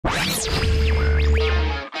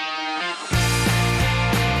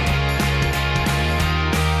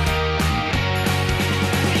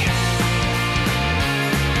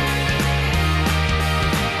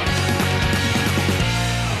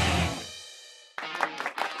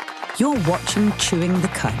You're watching Chewing the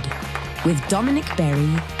Cud with Dominic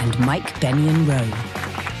Berry and Mike Benny and Rowe.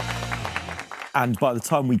 And by the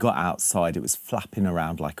time we got outside, it was flapping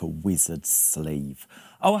around like a wizard's sleeve.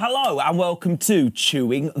 Oh, hello, and welcome to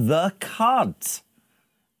Chewing the Cud.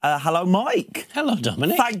 Hello, Mike. Hello,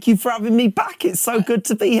 Dominic. Thank you for having me back. It's so good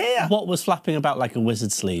to be here. What was flapping about like a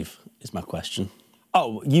wizard's sleeve is my question.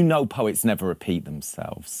 Oh, you know poets never repeat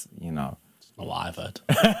themselves, you know. That's not what I've heard.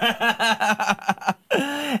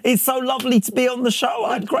 It's so lovely to be on the show.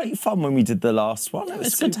 I had great fun when we did the last one.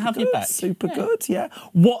 It's good to have you back. Super good, yeah.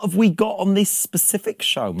 What have we got on this specific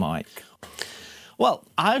show, Mike? Well,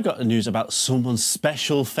 I've got the news about someone's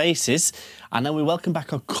special faces, and then we welcome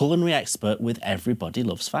back our culinary expert with Everybody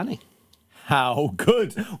Loves Fanny. How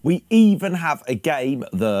good. We even have a game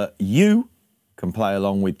that you can play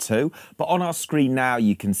along with too. But on our screen now,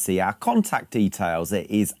 you can see our contact details. It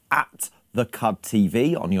is at the Cud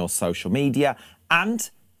TV on your social media. And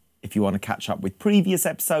if you want to catch up with previous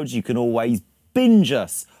episodes, you can always binge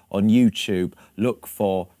us on YouTube. Look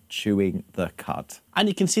for Chewing the Cud. And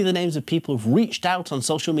you can see the names of people who've reached out on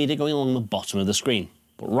social media going along the bottom of the screen.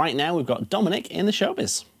 But right now, we've got Dominic in the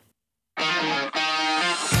showbiz.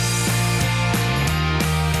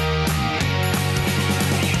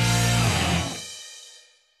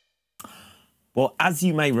 Well, as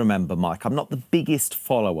you may remember, Mike, I'm not the biggest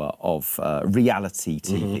follower of reality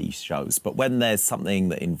TV shows, but when there's something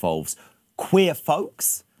that involves queer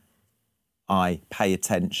folks, I pay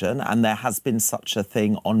attention, and there has been such a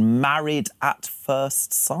thing on Married at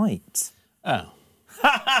First Sight. Oh.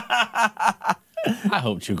 I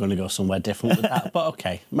hoped you were going to go somewhere different with that, but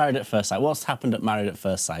OK. Married at First Sight. What's happened at Married at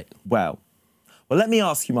First Sight? Well, let me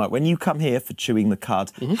ask you, Mike, when you come here for Chewing the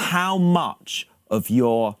Cud, how much of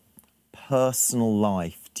your personal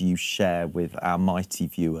life do you share with our mighty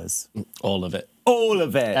viewers? All of it. All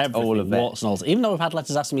of it. Everything, all of it. Warts and all. Even though we've had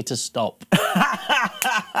letters asking me to stop.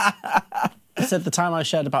 I said the time I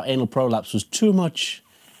shared about anal prolapse was too much.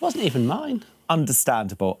 It wasn't even mine.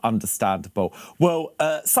 Understandable, understandable. Well,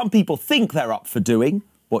 some people think they're up for doing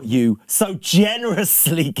what you so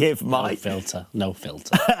generously give, Mike. No filter, no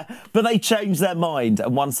filter. But they changed their mind,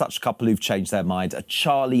 and one such couple who've changed their mind are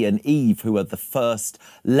Charlie and Eve, who are the first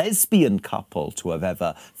lesbian couple to have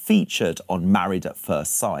ever featured on Married at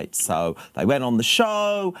First Sight. So they went on the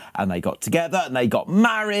show, and they got together, and they got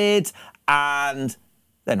married, and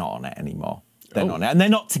they're not on it anymore. They're not on it. And they're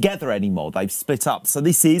not together anymore. They've split up. So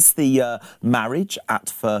this is the Marriage at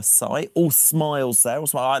First Sight. All smiles there.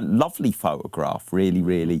 Lovely photograph. Really,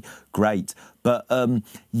 really great. But,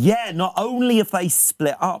 yeah, not only have they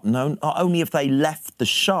split up, not only have they left the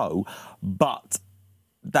show, but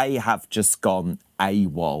they have just gone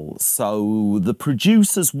AWOL. So the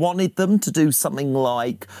producers wanted them to do something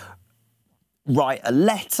like write a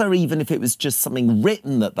letter, even if it was just something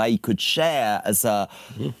written that they could share as a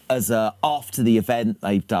after the event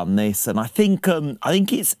they've done this. And I think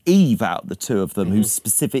it's Eve out of the two of them who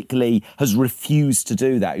specifically has refused to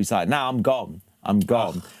do that. Who's like, no, I'm gone.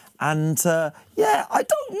 And yeah, I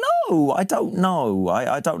don't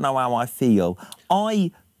know how I feel.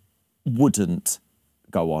 I wouldn't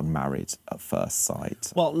go on Married at First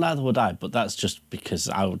Sight. Well, neither would I, but that's just because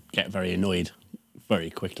I would get very annoyed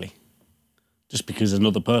very quickly. Just because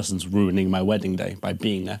another person's ruining my wedding day by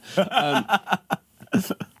being there. I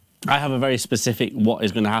have a very specific what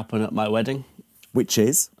is going to happen at my wedding. Which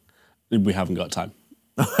is? We haven't got time.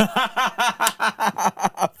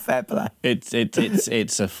 Fair play.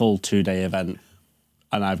 It's a full 2-day event,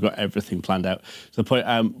 and I've got everything planned out. To the point,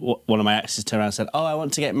 one of my exes turned around and said, "Oh, I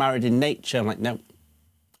want to get married in nature." I'm like, no.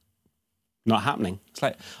 Not happening. It's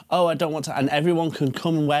like, oh, I don't want to, and everyone can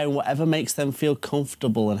come and wear whatever makes them feel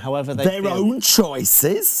comfortable and however they feel. Their own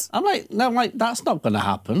choices. I'm like, no, that's not going to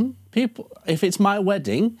happen. People, if it's my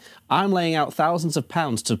wedding, I'm laying out thousands of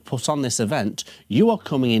pounds to put on this event. You are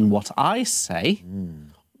coming in what I say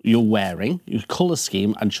you're wearing, your colour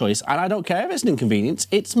scheme and choice, and I don't care if it's an inconvenience.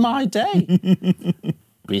 It's my day.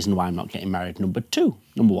 Reason why I'm not getting married, number 2.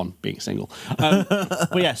 Number 1, being single.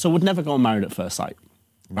 But yeah, so would never go on Married at First Sight.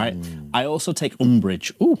 Right. I also take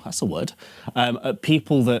umbrage, that's a word, at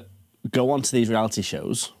people that go onto these reality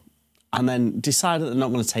shows and then decide that they're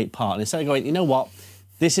not going to take part. And instead of going, you know what,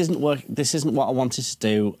 this isn't what I wanted to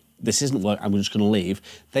do, this isn't work, I'm just going to leave,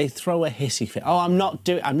 they throw a hissy fit. Oh, I'm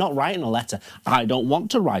not writing a letter. I don't want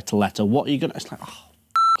to write a letter. What are you going to... It's like, oh,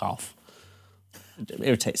 off. It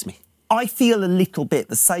irritates me. I feel a little bit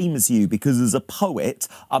the same as you, because as a poet,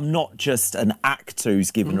 I'm not just an actor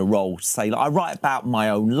who's given a role to say, like, I write about my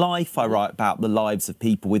own life, I write about the lives of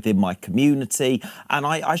people within my community, and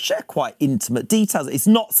I share quite intimate details. It's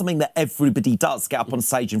not something that everybody does, get up on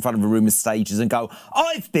stage in front of a room of stages and go,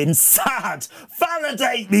 I've been sad,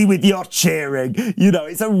 validate me with your cheering. You know,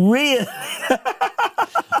 it's a real...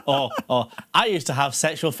 or I used to have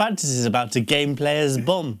sexual fantasies about a game player's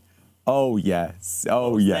bum. Oh, yes.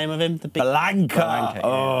 Oh, What's yeah. the name of him? The big... Blanca. Yeah.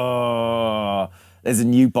 Oh, there's a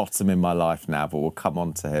new bottom in my life now, but we'll come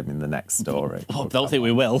on to him in the next story. I don't think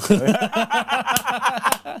we will. I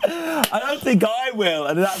don't think I will,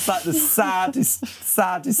 and that's like the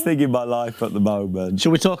saddest thing in my life at the moment.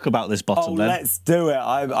 Shall we talk about this bottom then? Let's do it.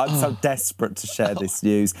 I'm so desperate to share this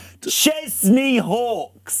news. Chesney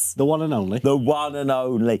Hawkes. The one and only. The one and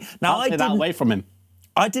only. Now, Can't stay that away from him.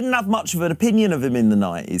 I didn't have much of an opinion of him in the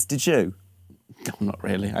 90s, did you? No, not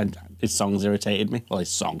really. His songs irritated me. Well, his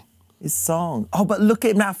song. His song. Oh, but look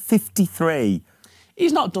at him now, 53.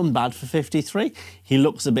 He's not done bad for 53. He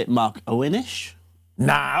looks a bit Mark Owen-ish.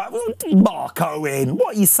 Nah, Mark Owen,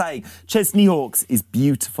 what are you saying? Chesney Hawkes is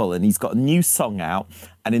beautiful, and he's got a new song out,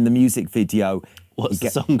 and in the music video... What's the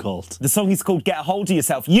song called? The song is called Get a Hold of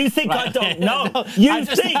Yourself. You think I don't know? No, you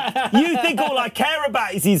think all I care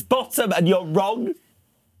about is his bottom, and you're wrong?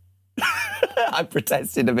 I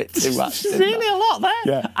protested a bit too much. Really a lot there.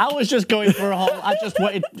 Yeah. I was just going for a whole... I just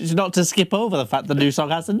wanted not to skip over the fact the new song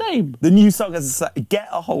has a name. The new song has a Get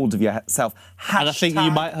a Hold of Yourself. And I think you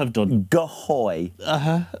might have done. Gahoy.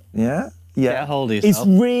 Uh-huh. Yeah? Yeah. Get a hold of yourself.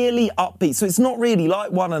 It's really upbeat. So it's not really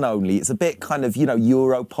like One and Only. It's a bit kind of, you know,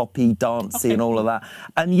 Euro poppy, dancey and all of that.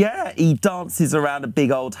 And yeah, he dances around a big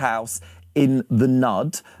old house in the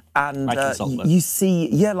Nud. And like you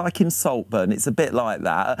see, yeah, like in Saltburn, it's a bit like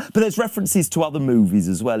that. But there's references to other movies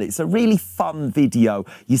as well. It's a really fun video.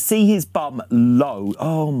 You see his bum low.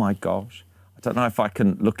 Oh, my gosh. I don't know if I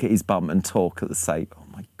can look at his bum and talk at the same... Oh,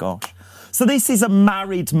 my gosh. So this is a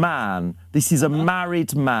married man. This is a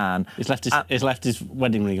married man. He's left his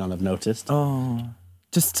wedding ring on, I've noticed. Oh,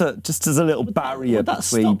 just as a little barrier would that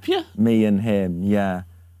between stop you? me and him, yeah.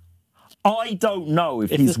 I don't know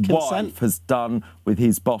if his wife has done with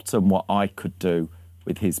his bottom what I could do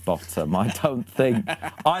with his bottom. I don't think.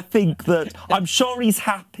 I think that... I'm sure he's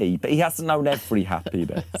happy, but he hasn't known every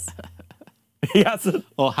happiness. He hasn't.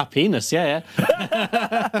 Or happiness, yeah.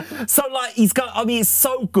 So, like, he's got... I mean, it's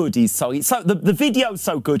so good, his song. It's so, the video's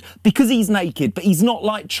so good because he's naked, but he's not,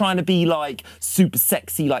 like, trying to be, like, super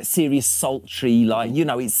sexy, like, serious, sultry. Like, you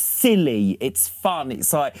know, it's silly. It's fun.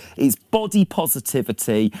 It's, like, it's body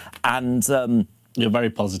positivity and... You're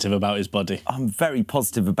very positive about his body. I'm very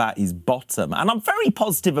positive about his bottom. And I'm very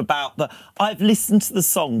positive about the... I've listened to the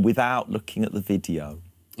song without looking at the video.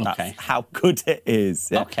 That's how good it is.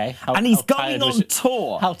 Yeah? Okay. And he's going on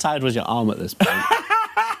tour. How tired was your arm at this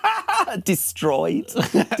point? Destroyed,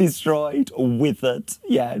 withered,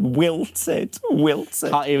 yeah, wilted.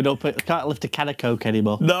 Can't lift a can of Coke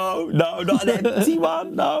anymore. No, not an empty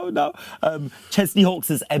one. No. Chesney Hawkes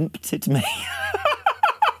has emptied me.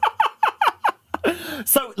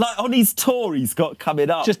 So, like, on his tour he's got coming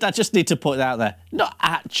up... I just need to put it out there. Not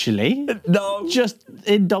actually. No. Just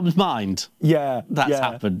in Dom's mind. Yeah. That's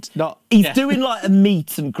happened. He's doing, like, a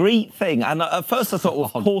meet and greet thing. And at first I thought,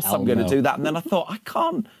 well, of course I'm going to do that. And then I thought, I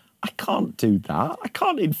can't do that. I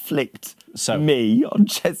can't inflict me on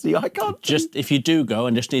Chesney. I can't... If you do go,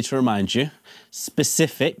 and just need to remind you,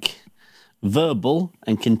 specific, verbal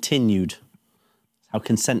and continued. How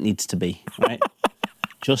consent needs to be, right?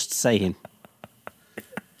 Just saying.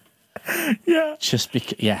 Yeah.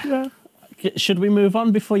 Yeah. Should we move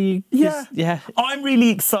on before you... Yeah. I'm really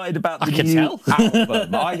excited about the new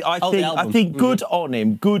album. I think good on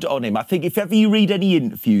him. I think if ever you read any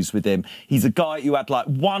interviews with him, he's a guy who had, like,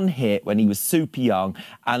 one hit when he was super young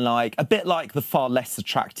and, like, a bit like the far less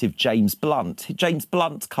attractive James Blunt. James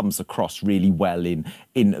Blunt comes across really well in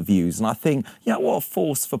interviews, and I think, you know, what a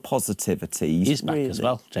force for positivity. He's back as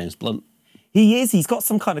well, James Blunt. He is. He's got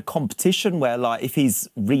some kind of competition where, like, if his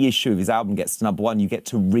reissue of his album gets to number one, you get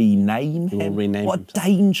to rename him. What a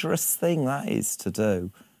dangerous thing that is to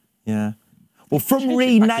do. Yeah. Well, from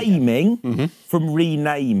renaming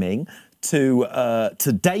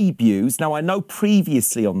to debuts. Now, I know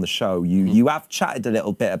previously on the show you have chatted a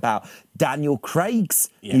little bit about Daniel Craig's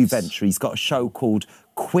new venture. He's got a show called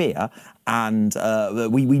Queer, and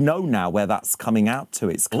we know now where that's coming out to.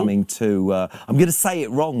 It's coming to, I'm going to say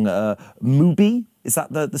it wrong, Mubi? Is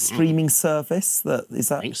that the streaming service? I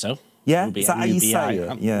think so. Yeah? Mubi, is that how you say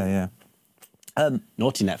it? Yeah.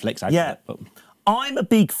 Naughty Netflix, yeah. I'm a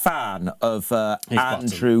big fan of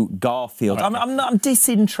Andrew Garfield. Right. I'm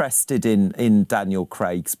disinterested in Daniel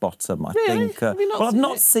Craig's Bottom. I think. Have you not Well, I've seen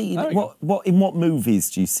not it? seen Oh, in what movies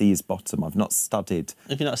do you see his bottom? I've not studied.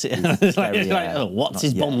 If you're not seeing it's like, oh, what's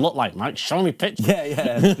his bum look like, Mike? Show me pictures.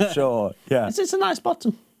 Yeah, for sure. Yeah. It's a nice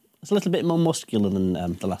bottom. It's a little bit more muscular than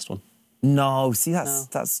the last one. No, see,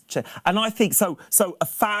 that's and I think so. So a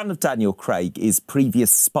fan of Daniel Craig is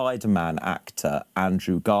previous Spider-Man actor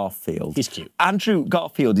Andrew Garfield. He's cute. Andrew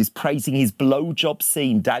Garfield is praising his blowjob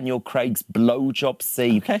scene, Daniel Craig's blowjob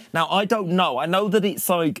scene. Okay. Now I don't know. I know that it's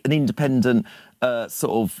like an independent.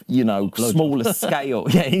 Sort of, smaller scale.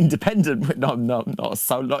 Yeah, independent. But no, not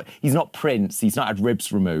so. Like, he's not Prince. He's not had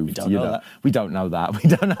ribs removed. We don't know that. We don't know that. We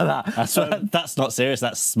don't know that. That's not serious.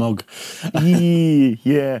 That's smug.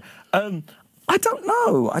 Yeah. I don't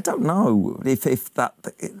know if that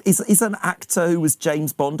is an actor who was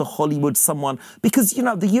James Bond or Hollywood someone, because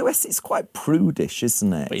the US is quite prudish,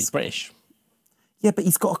 isn't it? But he's British. Yeah, but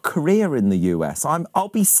he's got a career in the US. I'll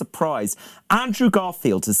be surprised. Andrew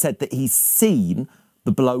Garfield has said that he's seen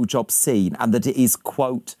the blowjob scene and that it is,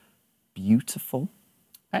 quote, beautiful.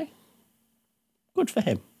 Hey, good for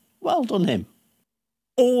him. Well done, him.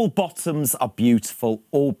 All bottoms are beautiful.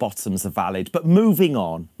 All bottoms are valid. But moving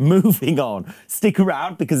on. Stick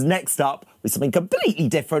around, because next up, with something completely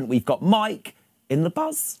different, we've got Mike in the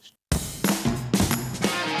buzz.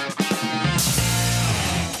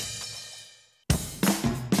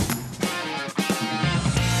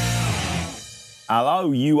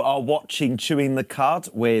 Hello, you are watching Chewing the Cud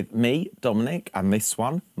with me, Dominic, and this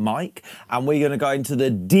one, Mike. And we're going to go into the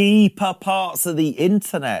deeper parts of the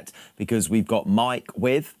internet because we've got Mike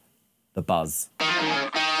with the buzz.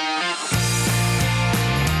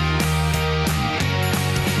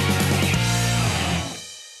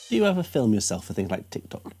 Do you ever film yourself for things like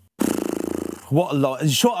TikTok? What a lot.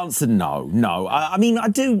 Short answer, no. I mean, I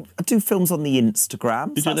do films on the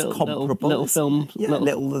Instagram. So that's comparable. Little film. Yeah,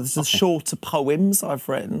 there's shorter poems I've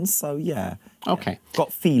written. So yeah. Okay.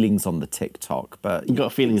 Got feelings on the TikTok, but You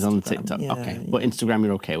got feelings on the TikTok. Yeah, Okay. yeah. But Instagram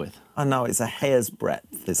you're okay with? I know it's a hair's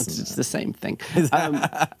breadth. It's the same thing.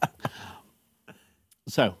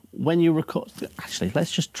 So when you record, actually,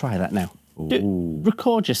 let's just try that now.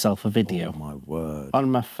 Record yourself a video. Oh my word. On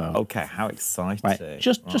my phone. Okay, how exciting. Right.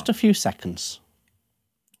 Just a few seconds.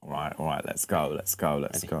 All right, let's go.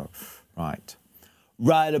 Right.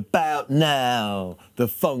 Right about now, the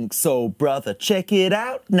Funk Soul Brother. Check it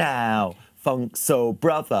out now, Funk Soul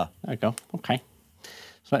Brother. There we go. Okay.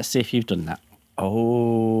 So let's see if you've done that.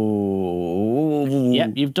 Oh.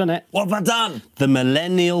 Yep, you've done it. What have I done? The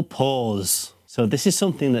millennial pause. So this is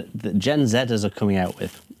something that Gen Zers are coming out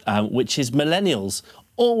with, which is millennials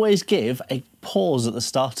always give a pause at the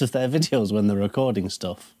start of their videos when they're recording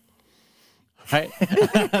stuff. Right?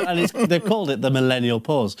 And they've called it the millennial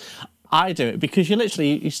pause. I do it because you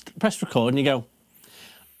press record and you go,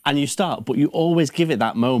 and you start, but you always give it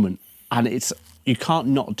that moment, and you can't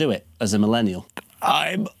not do it as a millennial.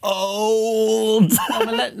 I'm old.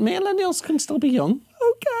 Millennials can still be young.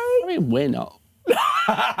 Okay. I mean, we're not.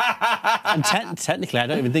 And technically, I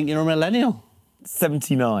don't even think you're a millennial.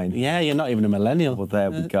 79. Yeah, you're not even a millennial. Well, there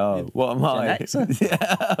we go. What am I? Gen Xer.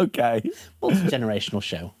 Yeah, okay. Multi-generational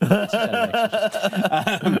show. But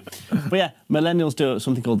yeah, millennials do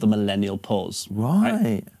something called the millennial pause.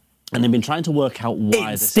 Right. And they've been trying to work out why In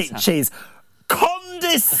this is happening. stitches.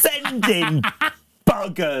 Condescending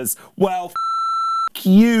buggers. Well,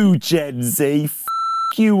 you, Gen Z.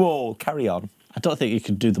 You all. Carry on. I don't think you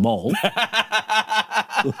could do them all.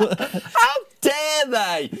 How dare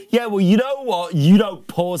they? Yeah, well, you know what? You don't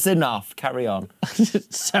pause enough. Carry on.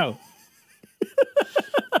 So,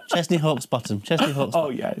 Chesney Hawk's bottom. Chesney Hawk's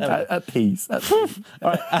bottom. Oh, yeah, at peace. All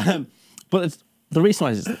right, but the reason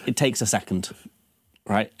why is it takes a second,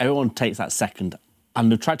 right? Everyone takes that second, and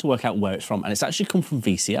they've tried to work out where it's from, and it's actually come from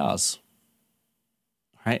VCRs.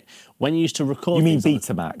 Right? When you used to record... You mean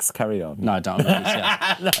Betamax? Carry on. No, I don't know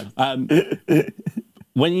VCRs.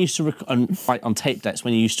 When you used to on tape decks,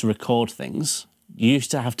 when you used to record things, you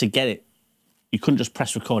used to have to get it. You couldn't just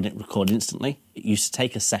press record and record instantly. It used to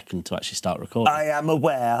take a second to actually start recording. I am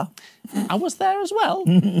aware. I was there as well.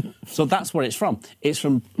 So that's where it's from. It's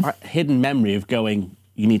from hidden memory of going,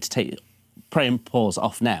 you need to pray and pause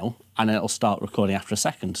off now, and then it'll start recording after a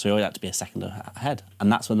second. So you always have to be a second ahead.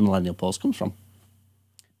 And that's where the millennial pause comes from.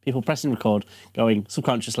 People pressing record, going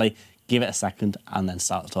subconsciously, give it a second, and then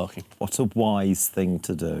start talking. What a wise thing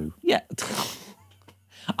to do. Yeah.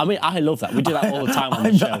 I mean, I love that. We do that all the time on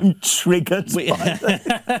the show. I'm triggered by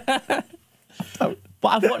that. But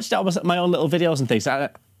I've watched it on my own little videos and things.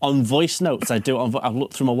 On voice notes, I do it I've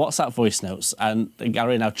looked through my WhatsApp voice notes, and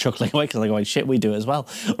Gary now chuckling away because they're going, shit, we do it as well,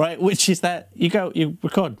 right? Which is that you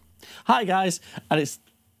record, hi guys, and it's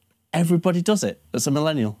everybody does it. It's a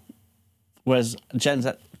millennial, whereas Gen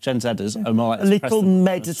Zers are more like little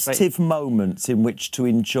meditative moments in which to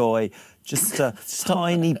enjoy just a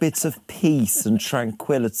tiny bit of peace and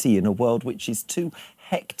tranquility in a world which is too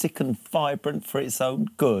hectic and vibrant for its own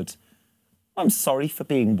good. I'm sorry for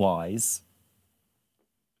being wise.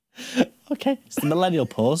 Okay, it's the millennial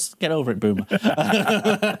pause. Get over it, boomer.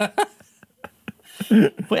 But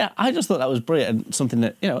yeah, I just thought that was brilliant and something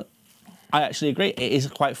that, I actually agree. It is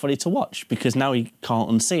quite funny to watch because now you can't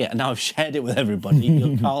unsee it. And now I've shared it with everybody.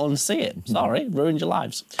 You can't unsee it. Sorry, ruined your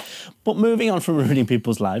lives. But moving on from ruining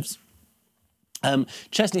people's lives,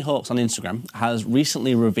 Chesney Hawks on Instagram has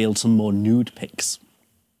recently revealed some more nude pics,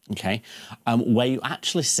 okay, where you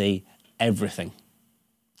actually see everything.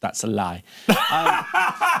 That's a lie.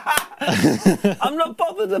 I'm not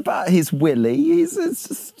bothered about his willy. It's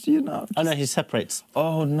just, Oh, no, he separates.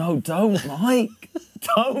 Oh, no, don't, Mike.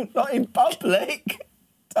 Don't, not in public.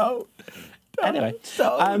 Don't. Anyway,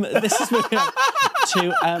 this is moving on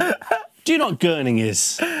to do you know what gurning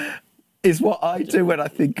is? Is what I do when I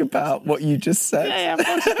think about what you just said.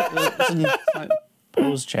 Yeah, like,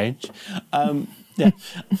 pause change. Yeah.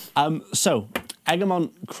 So,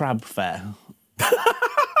 Egremont Crab Fair.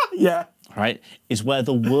 Yeah. Right, is where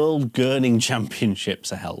the World Gurning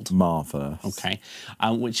Championships are held. Marvellous. Okay,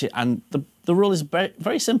 the rule is very,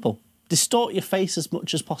 very simple. Distort your face as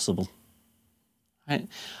much as possible. Right?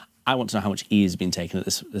 I want to know how much E has been taken at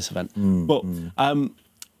this event. The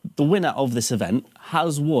winner of this event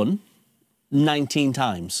has won 19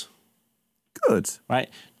 times. Good. Right,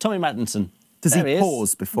 Tommy Maddenson. Does he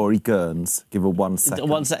pause before he gurns? Give a 1 second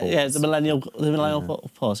pause. Yeah, the millennial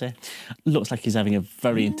pause, yeah. Looks like he's having a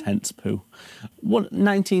very intense poo.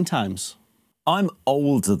 19 times. I'm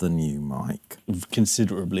older than you, Mike.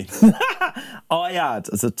 Considerably. I had,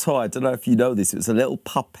 as a toy, I don't know if you know this, it was a little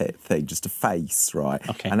puppet thing, just a face, right?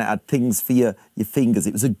 Okay. And it had things for your fingers.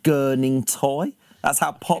 It was a gurning toy. That's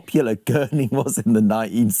how popular gurning was in the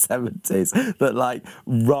 1970s, that, like,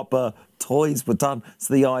 rubber toys were done.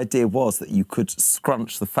 So the idea was that you could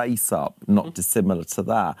scrunch the face up, not dissimilar to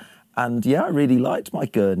that. And, yeah, I really liked my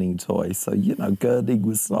gurning toy. So, gurning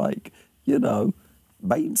was like,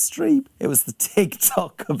 mainstream. It was the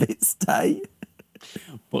TikTok of its day.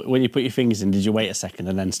 But when you put your fingers in, did you wait a second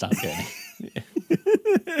and then start gurning?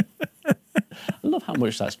 I love how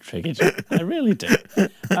much that's triggered you. I really do.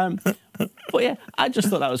 But yeah, I just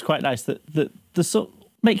thought that was quite nice that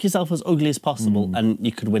make yourself as ugly as possible and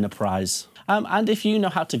you could win a prize. And if you know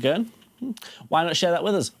how to gurn, why not share that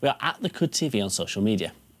with us? We are at the Cud TV on social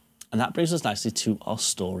media. And that brings us nicely to our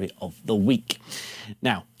story of the week.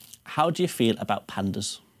 Now, how do you feel about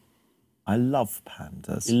pandas? I love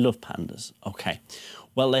pandas. You love pandas. Okay.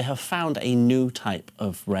 Well, they have found a new type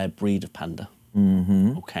of rare breed of panda.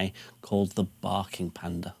 Okay, called the barking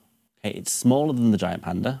panda. Okay, it's smaller than the giant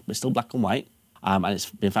panda, but it's still black and white. And it's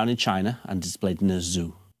been found in China and displayed in a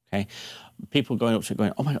zoo. Okay, people going up to it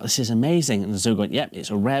going, oh my God, this is amazing. And the zoo going, yep, it's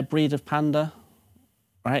a rare breed of panda,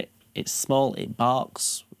 right? It's small, it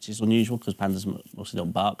barks, which is unusual because pandas mostly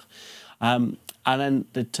don't bark. And then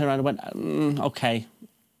they turned around and went, okay,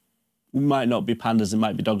 it might not be pandas, it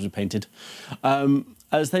might be dogs we painted.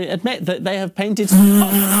 As they admit that they have painted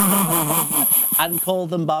and called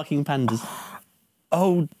them barking pandas.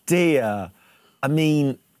 Oh dear. I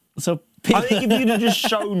mean, so I think if you'd have just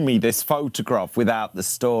shown me this photograph without the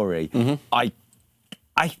story, I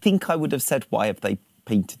think I would have said, why have they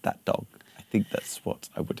painted that dog? I think that's what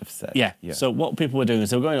I would have said. Yeah. So what people were doing is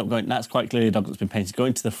they were going up going, that's quite clearly a dog that's been painted,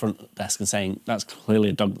 going to the front desk and saying, that's clearly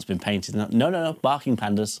a dog that's been painted. No, barking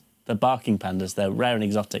pandas. They're barking pandas. They're rare and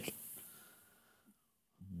exotic.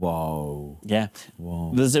 Whoa. Yeah.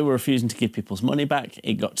 Whoa. The zoo were refusing to give people's money back.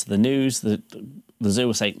 It got to the news. The zoo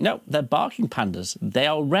was saying, no, they're barking pandas. They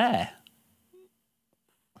are rare.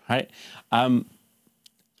 Right?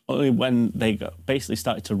 Only when they basically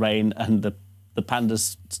started to rain and the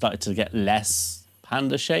pandas started to get less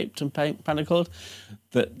panda-shaped and panda-coloured,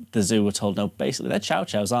 that the zoo were told, no, basically they're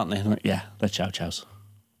chow-chows, aren't they? And I'm like, yeah, they're chow-chows.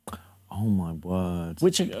 Oh, my word.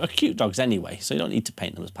 Which are cute dogs anyway, so you don't need to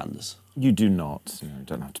paint them as pandas. You do not. You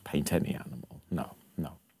don't have to paint any animal. No.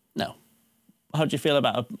 No. How do you feel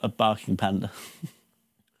about a barking panda?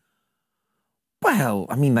 Well,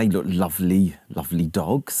 I mean, they look lovely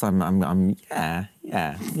dogs. Yeah.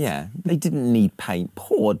 They didn't need paint.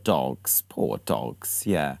 Poor dogs,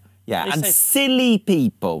 yeah. And silly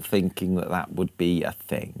people thinking that would be a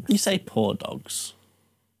thing. You say poor dogs.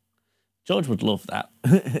 George would love that.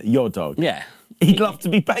 Your dog? Yeah. He'd love to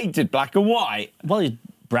be painted black and white. Well, he's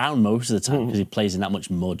brown most of the time because he plays in that much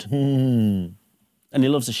mud. And he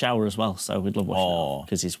loves a shower as well, so we'd love watching that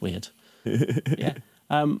because he's weird. Yeah.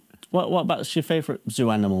 What about your favourite zoo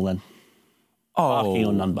animal then? Barking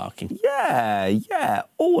or non-barking? Yeah,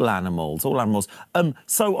 all animals.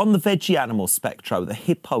 So on the veggie animal spectrum, the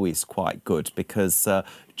hippo is quite good because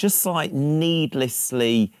just like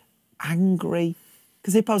needlessly angry,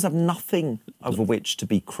 because hippos have nothing over which to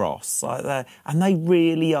be cross, and they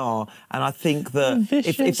really are. And I think that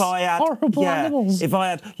if I had horrible animals. if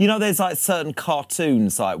I had, there's like certain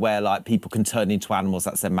cartoons like where like people can turn into animals.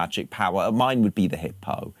 That's their magic power. Mine would be the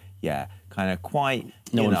hippo. Yeah, kind of quite.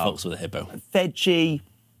 No one fucks with a hippo. Veggie,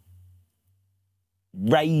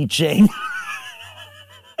 raging.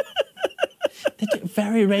 They get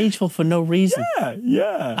very rageful for no reason.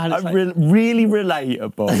 Yeah. And really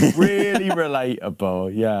relatable. Really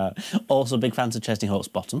relatable, yeah. Also big fans of Chesney Hawk's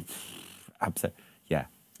bottom. Absolutely. Yeah.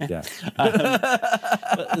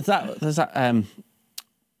 But there's that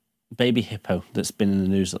baby hippo that's been in the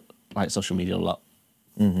news, like social media a lot.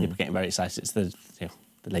 People getting very excited. It's the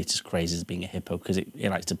latest craze is being a hippo because it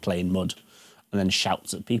likes to play in mud and then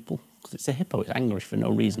shouts at people because it's a hippo. It's angry for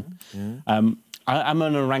no reason. I'm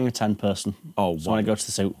an orangutan person. So when I go to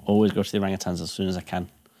the zoo, always go to the orangutans as soon as I can.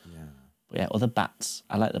 But yeah, other bats.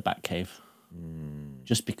 I like the bat cave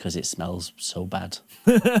just because it smells so bad.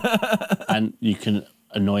 And you can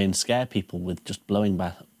annoy and scare people with just blowing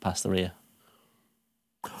past their ear.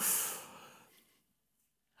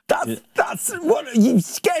 That's what you.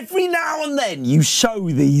 Every now and then you show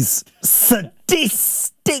these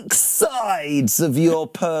sadistic sides of your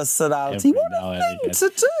personality. What a thing to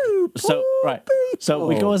do. So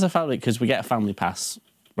we go as a family because we get a family pass,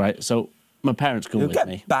 right? So my parents come with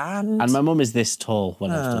me, banned. And my mum is this tall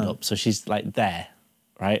when I've stood up, so she's like there,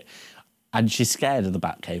 right? And she's scared of the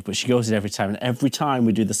bat cave, but she goes in every time. And every time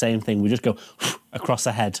we do the same thing, we just go across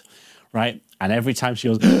her head, right? And every time she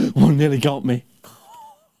goes, "Oh, nearly got me."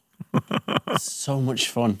 So much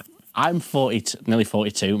fun. I'm nearly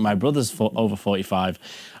 42. My brother's over 45,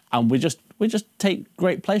 and we just take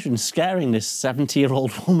great pleasure in scaring this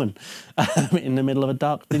 70-year-old woman in the middle of a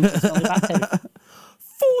dark, bat cave.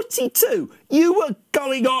 42. You were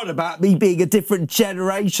going on about me being a different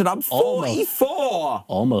generation. I'm 44.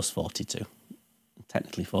 Almost 42.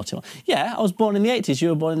 Technically 41. Yeah, I was born in the 80s. You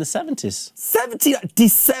were born in the 70s.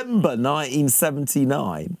 December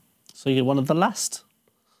 1979. So you're one of the last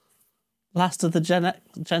of the Gen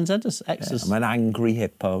Zers, Xers. I'm an angry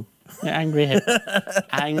hippo. Yeah, angry hippo.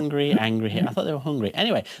 angry hippo. I thought they were hungry.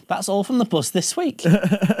 Anyway, that's all from the bus this week.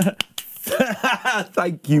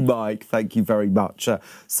 Thank you, Mike. Thank you very much.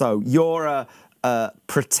 So you're a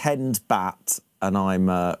pretend bat and I'm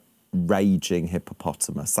a raging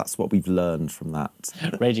hippopotamus. That's what we've learned from that.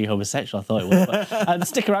 Raging homosexual, I thought it was. But,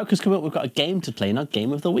 stick around because coming up, we've got a game to play in our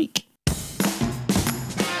Game of the Week.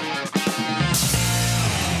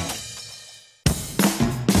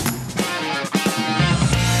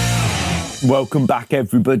 Welcome back,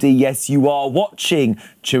 everybody. Yes, you are watching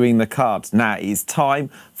Chewing the Cud. Now it is time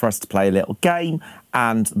for us to play a little game,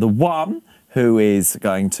 and the one who is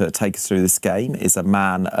going to take us through this game is a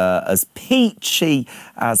man as peachy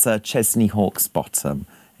as Chesney Hawk's bottom.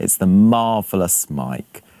 It's the marvellous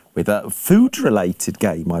Mike with a food-related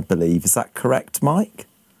game, I believe. Is that correct, Mike?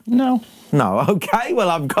 No. No, OK, well,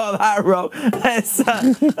 I've got that wrong.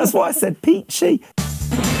 That's why I said peachy.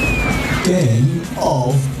 Game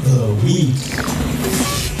of the Week.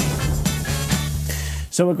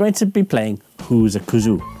 So we're going to be playing Who's a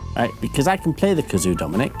Kazoo, right? Because I can play the kazoo,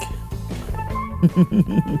 Dominic.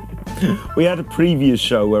 We had a previous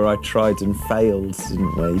show where I tried and failed,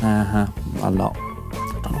 didn't we? A lot.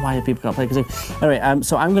 I don't know why people can't play kazoo. Anyway,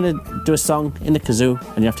 so I'm going to do a song in the kazoo,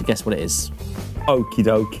 and you have to guess what it is. Okie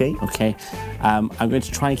dokie. Okay. I'm going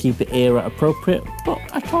to try and keep it era appropriate, but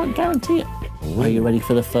I can't guarantee it. Are you ready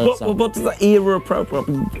for the first song? What does that era appropriate?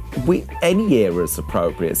 Any era is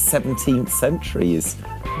appropriate. 17th century is...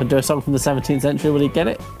 I'll do a song from the 17th century. Will you get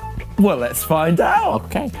it? Well, let's find out.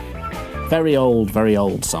 Okay. Very old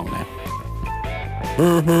song now.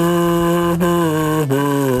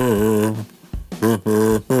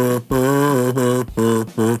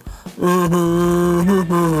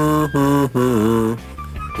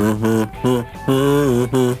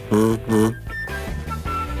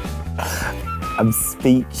 I'm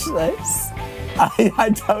speechless. I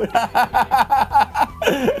don't...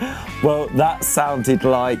 Well, that sounded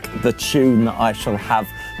like the tune that I shall have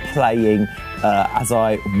playing as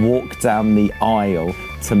I walk down the aisle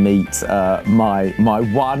to meet my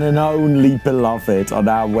one and only beloved on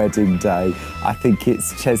our wedding day. I think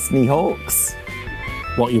it's Chesney Hawk's.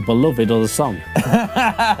 What, your beloved or the song?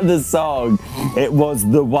 The song. It was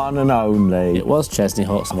the one and only. It was Chesney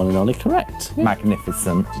Hawkes, the one and only. Correct. Yeah.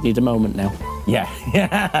 Magnificent. You need a moment now. Yeah.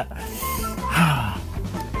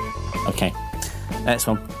 Okay. Next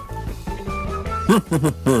one.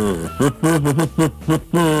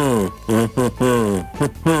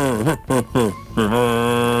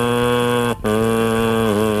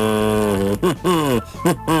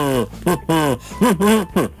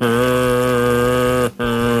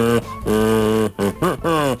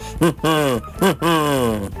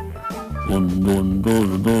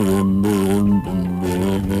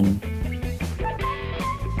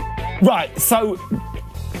 Right, so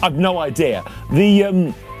I've no idea.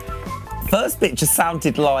 The first bit just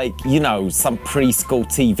sounded like, you know, some preschool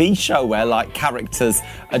TV show where like characters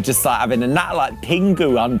are just like having a nap, like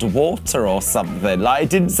Pingu underwater or something. Like it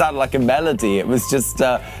didn't sound like a melody. It was just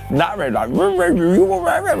narrated like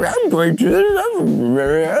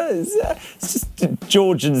it's just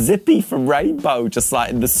George and Zippy from Rainbow, just like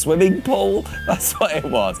in the swimming pool. That's what it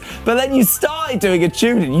was. But then you started doing a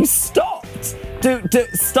tune and you stopped.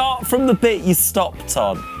 Start from the bit you stopped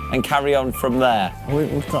on and carry on from there.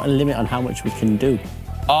 We've got a limit on how much we can do.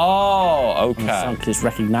 Oh, okay. Because it's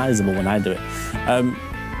recognisable when I do it.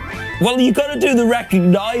 Well, you've got to do the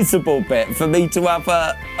recognisable bit for me to have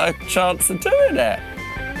a chance of doing it.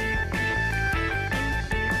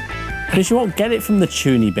 Because you won't get it from the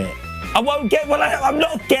tuney bit. I won't get... Well, I'm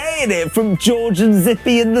not getting it from George and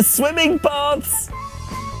Zippy in the swimming baths.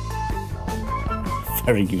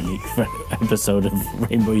 Very unique episode of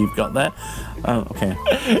Rainbow you've got there. Oh, okay.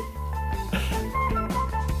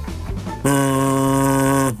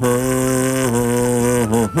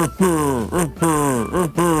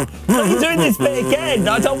 No, you're doing this bit again.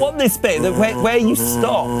 I don't want this bit where you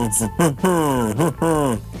stopped.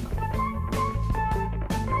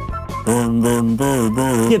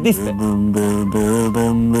 Yeah, this bit.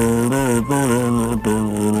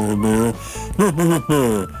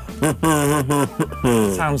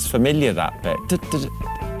 Sounds familiar, that bit.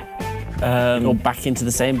 Go back into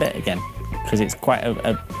the same bit again, because it's quite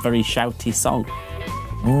a very shouty song.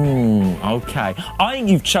 Okay. I think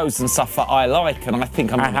you've chosen stuff that I like, and I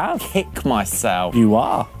think I'm going to kick myself. You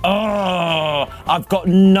are. Oh, I've got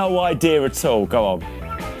no idea at all. Go on.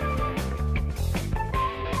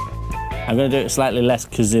 I'm going to do it slightly less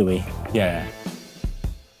kazooey. Yeah.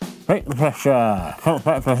 Break the pressure. Don't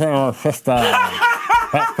fight for your sister.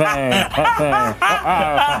 Let's play.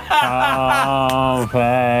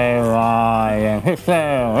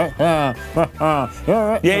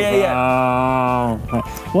 Yeah.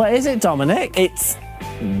 What is it, Dominic? It's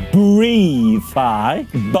Breathe by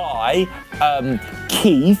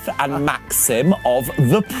Keith and Maxim of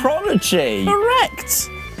The Prodigy. Correct.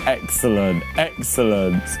 Excellent.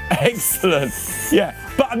 Yeah,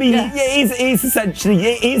 but I mean, it is essentially,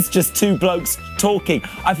 it is just two blokes talking.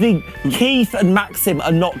 I think Keith and Maxim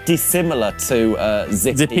are not dissimilar to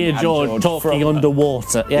Zippy and George talking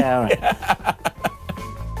underwater. Yeah, all right.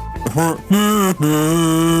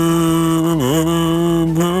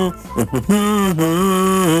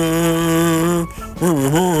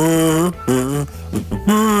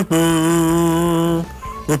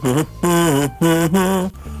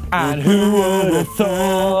 And who would have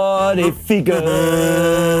thought it figured?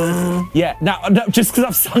 Yeah, now, just because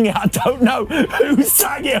I've sung it, I don't know who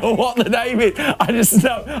sang it or what the name is. I just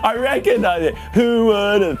know, I recognise it. Who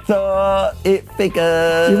would have thought it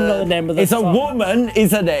figured? Do you know the name of the song? It's a woman,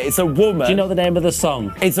 isn't it? It's a woman. Do you know the name of the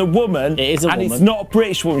song? It's a woman. It is a woman. And it's not a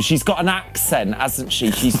British woman. She's got an accent, hasn't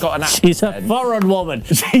she? She's got an accent. She's a foreign woman.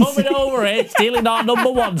 Coming over here, stealing our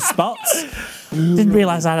 #1 spots. Didn't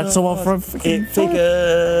realise I had someone from It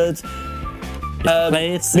figured.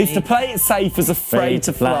 Mr. Play It Safe was afraid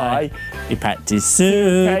to fly. He packed his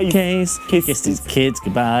suitcase, kissed his kids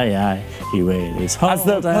goodbye. He waited his whole As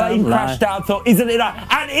the plane crashed down, thought, isn't it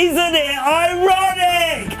and isn't it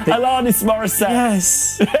ironic? Alanis Morissette.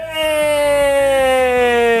 Yes. Hey!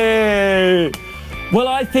 Well,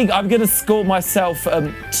 I think I'm going to score myself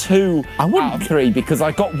 2 out of 3 because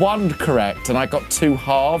I got 1 correct and I got 2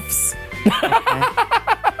 halves.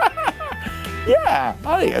 Yeah,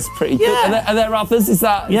 I think that's pretty good. Are there others? Is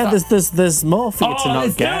that? Yeah, there's more for you to not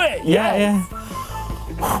let's get. do it. Yeah.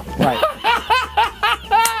 Right.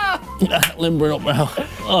 Limbering up now.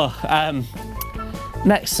 Oh,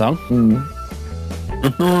 next song.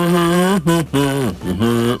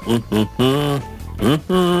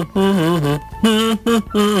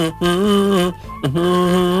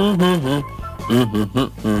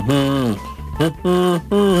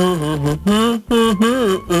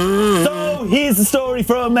 So here's the story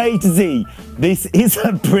from A to Z. This is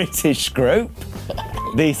a British group.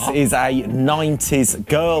 This is a 90s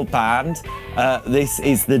girl band. This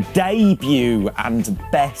is the debut and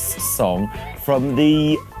best song from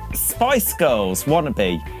the Spice Girls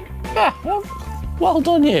wannabe. Yeah, well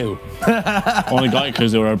done, you. Only got it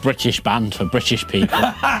because they were a British band for British people.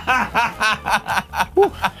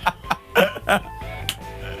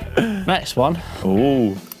 Next one.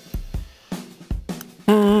 Ooh.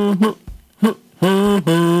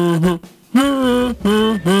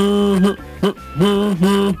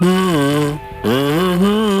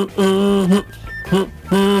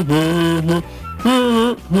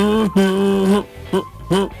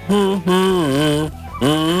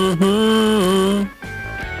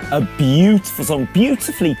 A beautiful song,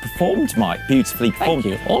 beautifully performed, Mike. Beautifully performed.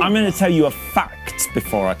 Thank you. I'm going to tell you a fact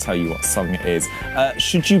before I tell you what song it is.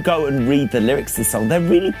 Should you go and read the lyrics of this song? They're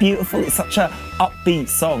really beautiful. It's such a upbeat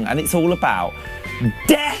song, and it's all about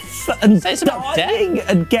death and dying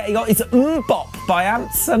and getting on. It's Bop by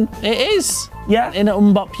Anson. It is. Yeah. In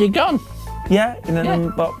an Bop, you're gone. Yeah, in an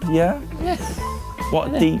Bop. Yeah. Yeah.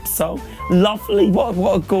 What a deep song. Lovely. What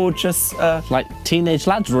a gorgeous... Like teenage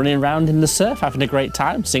lads running around in the surf, having a great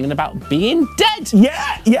time, singing about being dead.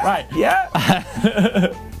 Yeah, yeah, right. Yeah.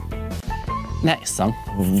 Next song.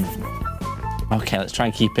 Okay, let's try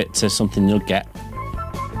and keep it to something you'll get.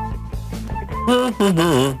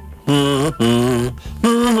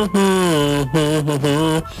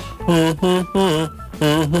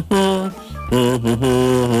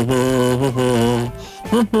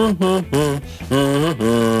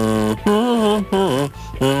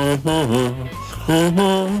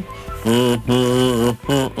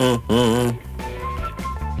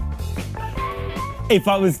 If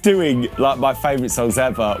I was doing like my favourite songs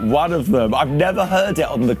ever, one of them, I've never heard it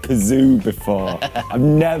on the kazoo before. I've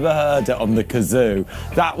never heard it on the kazoo.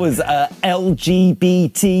 That was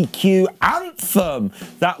LGBTQ anthem.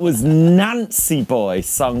 That was Nancy Boy,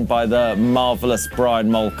 sung by the marvellous Brian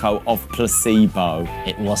Molko of Placebo.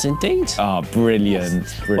 It was indeed. Oh, brilliant.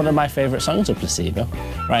 Brilliant. One of my favourite songs of Placebo.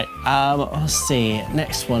 Right, let's see.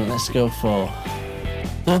 Next one, let's go for...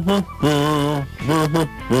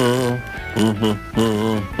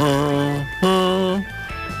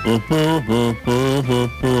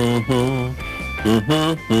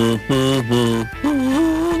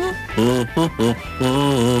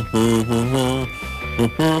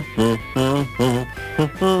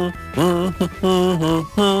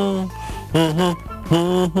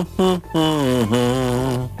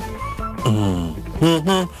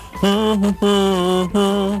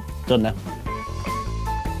 Don't know.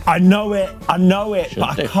 I know it,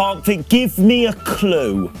 but I can't think. Give me a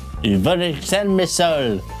clue. You very send me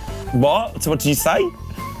soul. What? What did you say?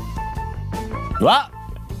 What?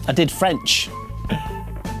 I did French.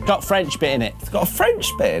 Got French bit in it. It's got a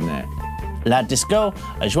French bit in it. La disco,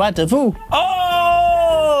 a joie de vous.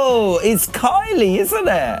 Oh, it's Kylie, isn't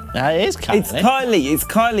it? It is Kylie. It's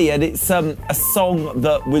Kylie, and it's a song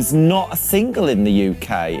that was not a single in the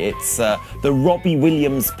UK. It's the Robbie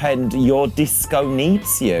Williams penned Your Disco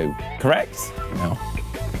Needs You, correct? No.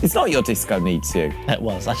 It's not Your Disco Needs You. It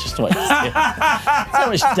was, I just wanted to see so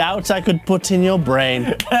much doubt I could put in your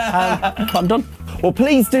brain. I'm done. Well,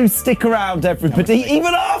 please do stick around, everybody.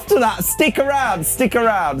 Even after that, stick around.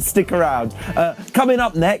 Coming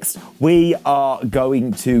up next, we are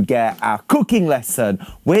going to get our cooking lesson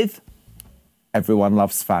with Everyone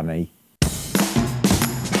Loves Fanny.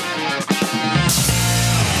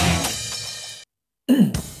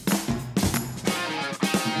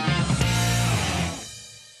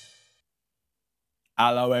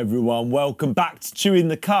 Hello everyone, welcome back to Chewing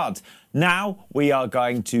the Cud. Now we are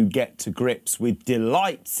going to get to grips with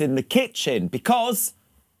delights in the kitchen because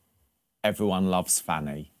everyone loves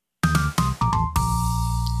Fanny.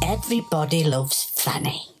 Everybody loves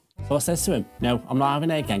Fanny. So I says to him, no, I'm not having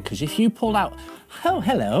it again, because if you pull out, oh,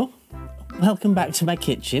 hello, welcome back to my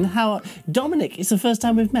kitchen. Dominic, it's the first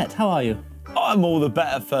time we've met. How are you? I'm all the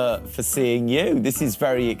better for seeing you. This is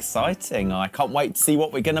very exciting. I can't wait to see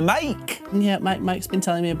what we're going to make. Yeah, Mike's been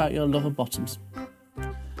telling me about your love of bottoms.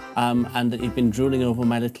 And that you've been drooling over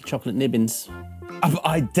my little chocolate nibbins.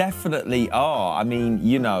 I definitely are. I mean,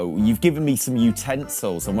 you know, you've given me some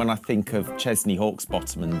utensils, and when I think of Chesney Hawkes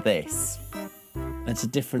bottom and this... It's a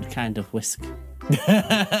different kind of whisk. Who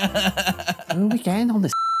are we getting on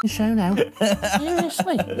this show now?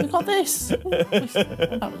 Seriously, we've got this.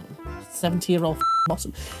 70-year-old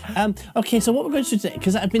bottom. OK, so what we're going to do today,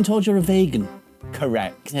 because I've been told you're a vegan.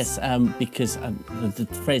 Correct. Yes, because the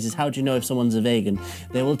phrase is, how do you know if someone's a vegan?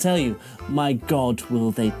 They will tell you. My God,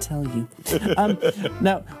 will they tell you?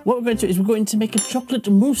 Now, what we're going to do is we're going to make a chocolate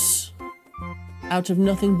mousse. out of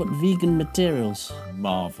nothing but vegan materials.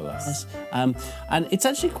 Marvellous. And it's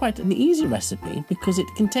actually quite an easy recipe because it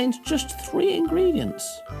contains just 3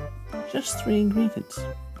 ingredients. Just 3 ingredients.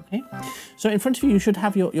 Okay. So in front of you should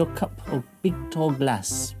have your cup or big tall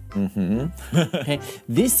glass. Okay.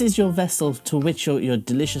 This is your vessel to which your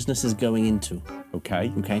deliciousness is going into.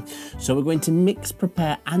 Okay. Okay. So we're going to mix,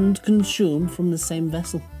 prepare, and consume from the same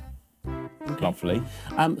vessel. Okay. Lovely.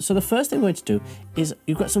 So the first thing we're going to do is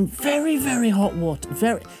you've got some very, very hot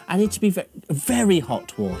water. I need to be very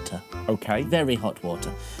hot water. Okay. Very hot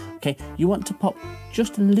water. Okay. You want to pop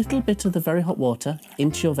just a little bit of the very hot water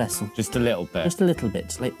into your vessel. Just a little bit. Just a little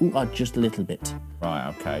bit. Like, just a little bit.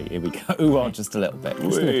 Right, okay. Here we go. Ooh, just a little bit.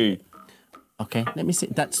 Just a little bit. Okay, let me see.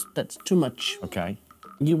 That's too much. Okay.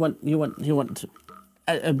 You want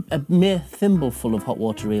a mere thimbleful of hot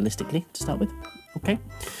water, realistically, to start with. Okay.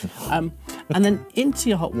 And then into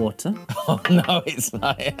your hot water. Oh no, it's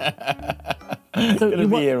not. I'm gonna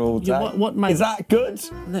be here all day. Is that good?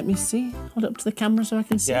 Let me see. Hold it up to the camera so I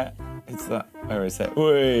can see. Yeah, it's that. Where is it?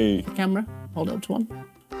 Whee. The camera. Hold it up to one.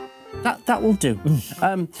 That will do.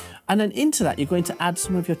 And then into that, you're going to add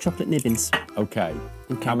some of your chocolate nibbins. Okay.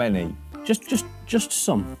 How many? Just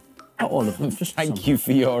some. Not all of them. Just Thank some. you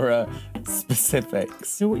for your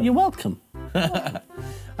specifics. You're welcome.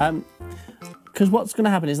 Because what's going to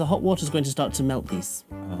happen is the hot water is going to start to melt these.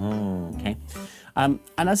 Oh. Okay. And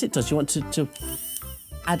as it does, you want to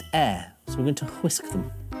add air. So we're going to whisk them.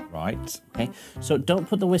 Right. Okay. So don't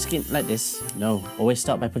put the whisk in like this. No. Always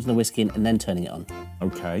start by putting the whisk in and then turning it on.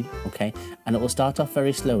 Okay. Okay. And it will start off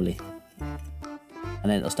very slowly. And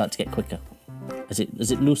then it'll start to get quicker as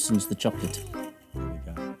it loosens the chocolate. There we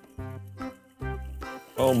go.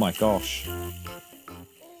 Oh my gosh.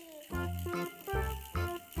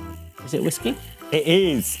 Is it whisky? It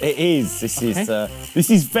is. It is. This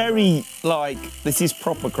is very this is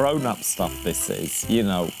proper grown-up stuff. This is, you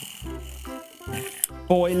know,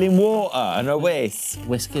 boiling water and a whisk.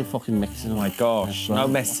 Whiskey fucking mixing. Oh my gosh! No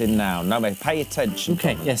messing now. No mess. Pay attention.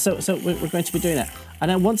 Okay. Dominic. Yeah. So we're going to be doing that,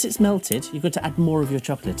 and then once it's melted, you're going to add more of your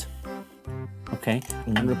chocolate. Okay.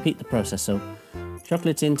 And repeat the process. So,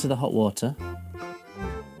 chocolate into the hot water.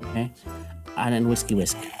 Okay. And then whisk.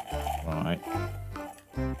 Right.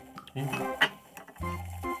 Okay.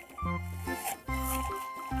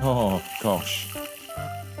 Oh gosh.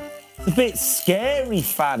 It's a bit scary,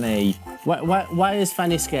 Fanny. Why is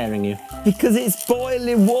Fanny scaring you? Because it's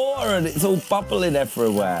boiling water and it's all bubbling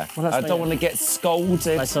everywhere. Well, I don't want to get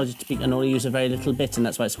scolded. I told you to and only use a very little bit, and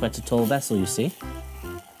that's why it's quite a tall vessel. You see.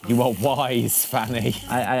 You are wise, Fanny.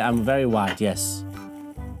 I'm very wide. Yes.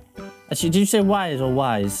 Actually, did you say wise or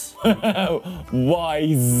wise?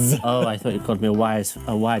 Wise. Oh, I thought you called me a wide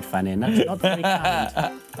Fanny, and that's not very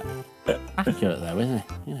kind. Accurate though, isn't it?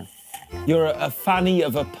 You know. You're a Fanny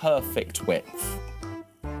of a perfect width.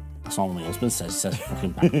 That's all my husband says. He says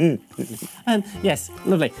fucking bad. Yes,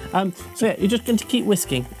 lovely. So yeah, you're just going to keep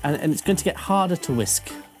whisking, and it's going to get harder to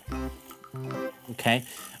whisk. Okay.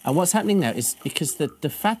 And what's happening now is because the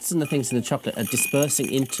fats and the things in the chocolate are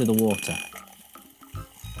dispersing into the water.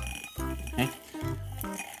 Okay.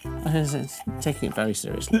 It's taking it very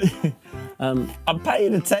seriously. I'm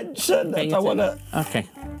paying attention. I don't want to. Okay.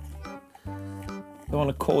 Don't want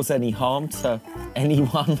to cause any harm to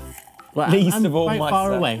anyone. Well, Least of all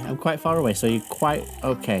myself. I'm quite far away, so you're quite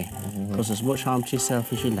okay. Cause as much harm to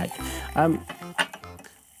yourself as you like. And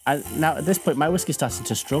now at this point, my whiskey's starting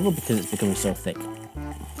to struggle because it's becoming so thick.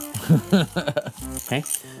 Okay.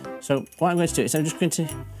 So what I'm going to do is I'm just going to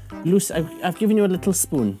loosen. I've given you a little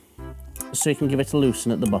spoon, so you can give it a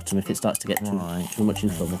loosen at the bottom if it starts to get too much in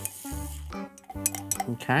trouble.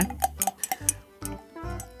 Okay.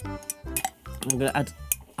 I'm going to add,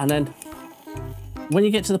 and then when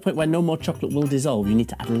you get to the point where no more chocolate will dissolve, you need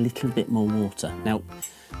to add a little bit more water. Now,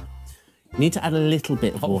 you need to add a little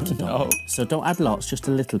bit of water, Dominic. So don't add lots, just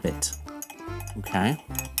a little bit. Okay.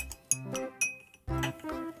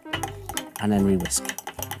 And then re-whisk.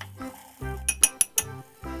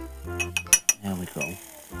 There we go.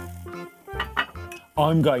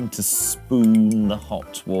 I'm going to spoon the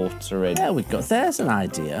hot water in. There we go. There's an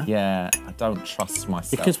idea. Yeah, I don't trust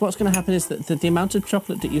myself. Because what's going to happen is that the amount of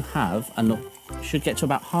chocolate that you have should get to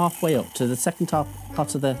about halfway up to the second part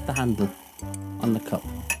of the handle on the cup.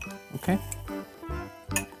 Okay?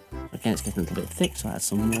 Again, it's getting a little bit thick, so I add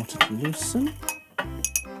some water to loosen. There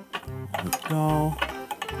we go.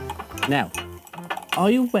 Now, are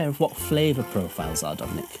you aware of what flavour profiles are,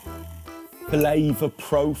 Dominic? Flavour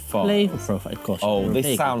profile. Flavour profile, of course. Oh,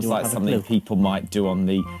 this sounds like something people might do on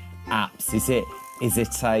the apps. Is it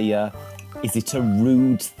a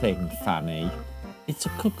rude thing, Fanny? It's a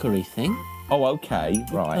cookery thing. Oh, okay,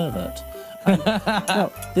 right. Pervert.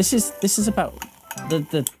 No, this is about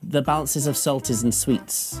the balances of salties and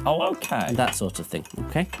sweets. Oh, okay. And that sort of thing,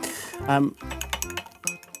 okay?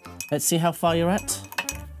 Let's see how far you're at.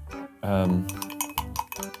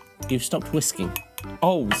 You've stopped whisking.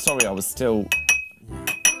 Oh, sorry, I was still...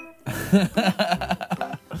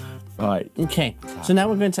 Right. Okay, so now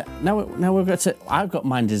we're going to... I've got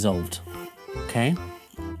mine dissolved, okay?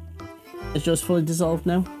 Is yours fully dissolved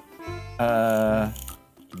now?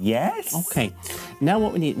 Yes. Okay, now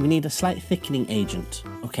what we need a slight thickening agent,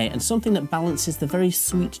 okay? And something that balances the very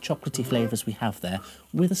sweet chocolatey flavours we have there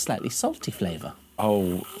with a slightly salty flavour.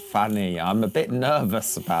 Oh, Fanny, I'm a bit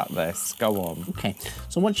nervous about this. Go on. Okay,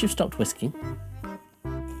 so once you've stopped whisking...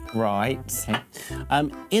 Right.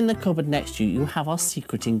 Okay. In the cupboard next to you, you have our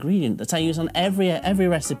secret ingredient that I use on every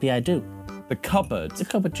recipe I do. The cupboard? The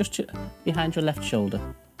cupboard just behind your left shoulder.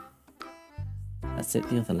 That's it,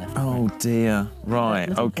 the other left. Oh, dear. Right,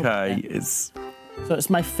 little okay. cupboard. So it's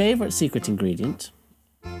my favourite secret ingredient.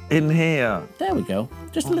 In here. There we go.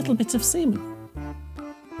 Just a little bit of semen.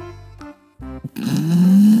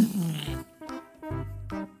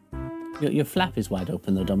 Your flap is wide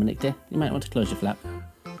open though, Dominic, dear. You might want to close your flap.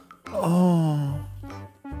 Oh.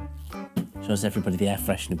 Shows everybody the air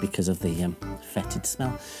freshener because of the fetid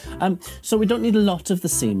smell. So we don't need a lot of the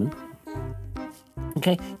semen.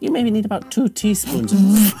 Okay, you maybe need about 2 teaspoons.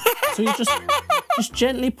 So you just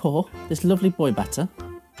gently pour this lovely boy batter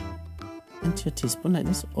into your teaspoon like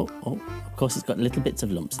this. Oh, of course it's got little bits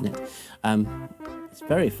of lumps in it. It's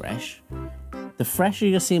very fresh. The fresher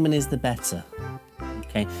your semen is, the better.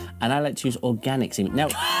 Okay, and I like to use organic semen. Now,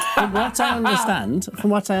 from what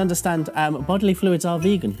I understand, bodily fluids are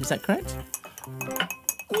vegan. Is that correct?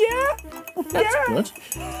 Yeah. That's good.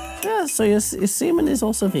 Yeah, so your semen is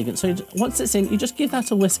also vegan. So once it's in, you just give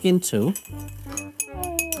that a whisk in too.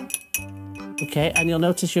 Okay, and you'll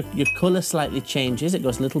notice your colour slightly changes. It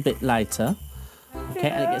goes a little bit lighter. Okay,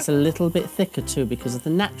 and it gets a little bit thicker too because of the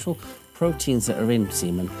natural proteins that are in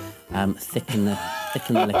semen thicken the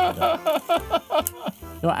liquid up.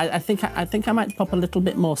 You know, I think I might pop a little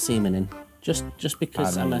bit more semen in, just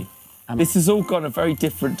because This has all gone a very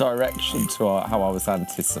different direction to how I was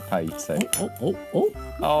anticipating.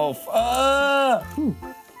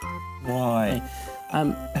 Right.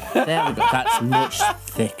 There we go. That's much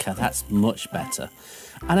thicker. That's much better.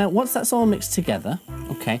 And once that's all mixed together,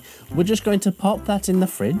 okay, we're just going to pop that in the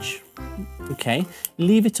fridge. Okay,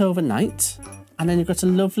 leave it overnight, and then you've got a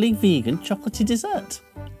lovely vegan chocolatey dessert.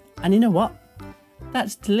 And you know what?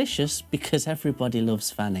 That's delicious because everybody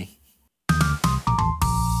loves Fanny.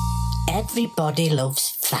 Everybody loves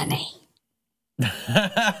Fanny.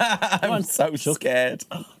 I'm so scared.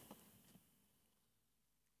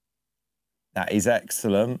 That is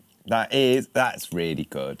excellent. That's really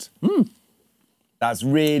good. That's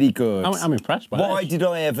really good. I'm impressed by it. Why did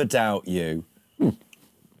I ever doubt you?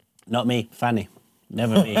 Not me, Fanny.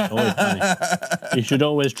 Never me, always Fanny. You should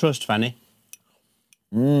always trust Fanny.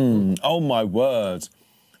 Oh, my word.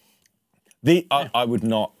 I would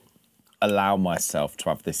not allow myself to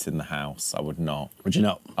have this in the house. I would not. Would you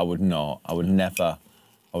not? I would not. I would never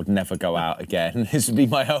go out again. This would be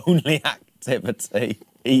my only activity,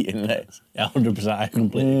 eating this. Yeah, 100%. I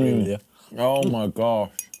completely agree with you. Oh, my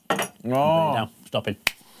gosh. Now, stop it.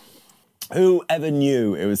 Who ever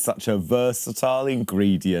knew it was such a versatile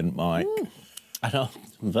ingredient, Mike? I know,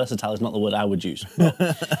 versatile is not the word I would use.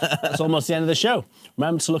 That's almost the end of the show.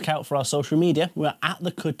 Remember to look out for our social media. We're at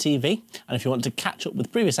The Cud TV. And if you want to catch up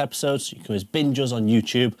with previous episodes, you can always binge us on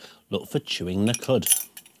YouTube. Look for Chewing the Cud.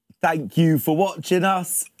 Thank you for watching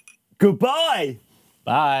us. Goodbye.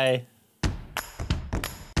 Bye.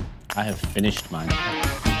 I have finished mine.